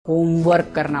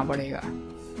Homework करना पड़ेगा।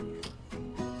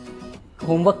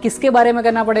 Homework किसके बारे में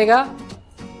करना पड़ेगा?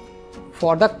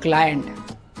 For the client.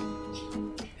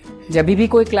 जब भी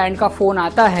कोई क्लाइंट का फोन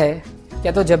आता है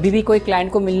या तो जब भी कोई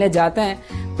क्लाइंट को मिलने जाते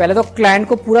हैं, पहले तो क्लाइंट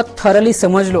को पूरा थरली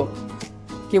समझ लो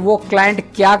कि वो क्लाइंट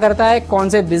क्या करता है, कौन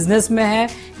से बिजनेस में है,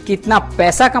 कितना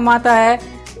पैसा कमाता है,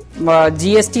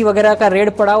 जीएसटी वगैरह का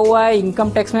रेट पड़ा हुआ है,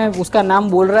 इनकम टैक्स में उसका नाम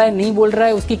बोल रहा है नहीं बोल रहा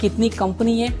है, उसकी कितनी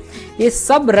कंपनी है, ये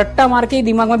सब रट्टा मार के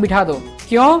दिमाग में बिठा दो।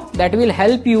 क्यों? That will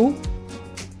help you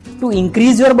to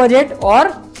increase your budget और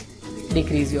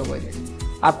डिक्रीज योर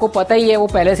बजट। आपको पता ही है वो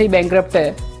पहले से ही बैंकरप्ट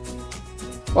है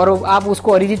और आप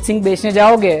उसको अरिजीत सिंह बेचने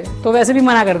जाओगे तो वैसे भी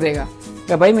मना कर देगा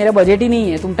कि भाई मेरा बजट ही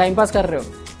नहीं है, तुम टाइम पास कर रहे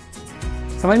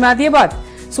हो। समझ में आती है बात?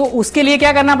 सो उसके लिए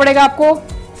क्या करना पड़ेगा आपको?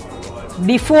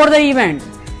 Before the event,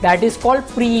 that is called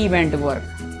pre event work.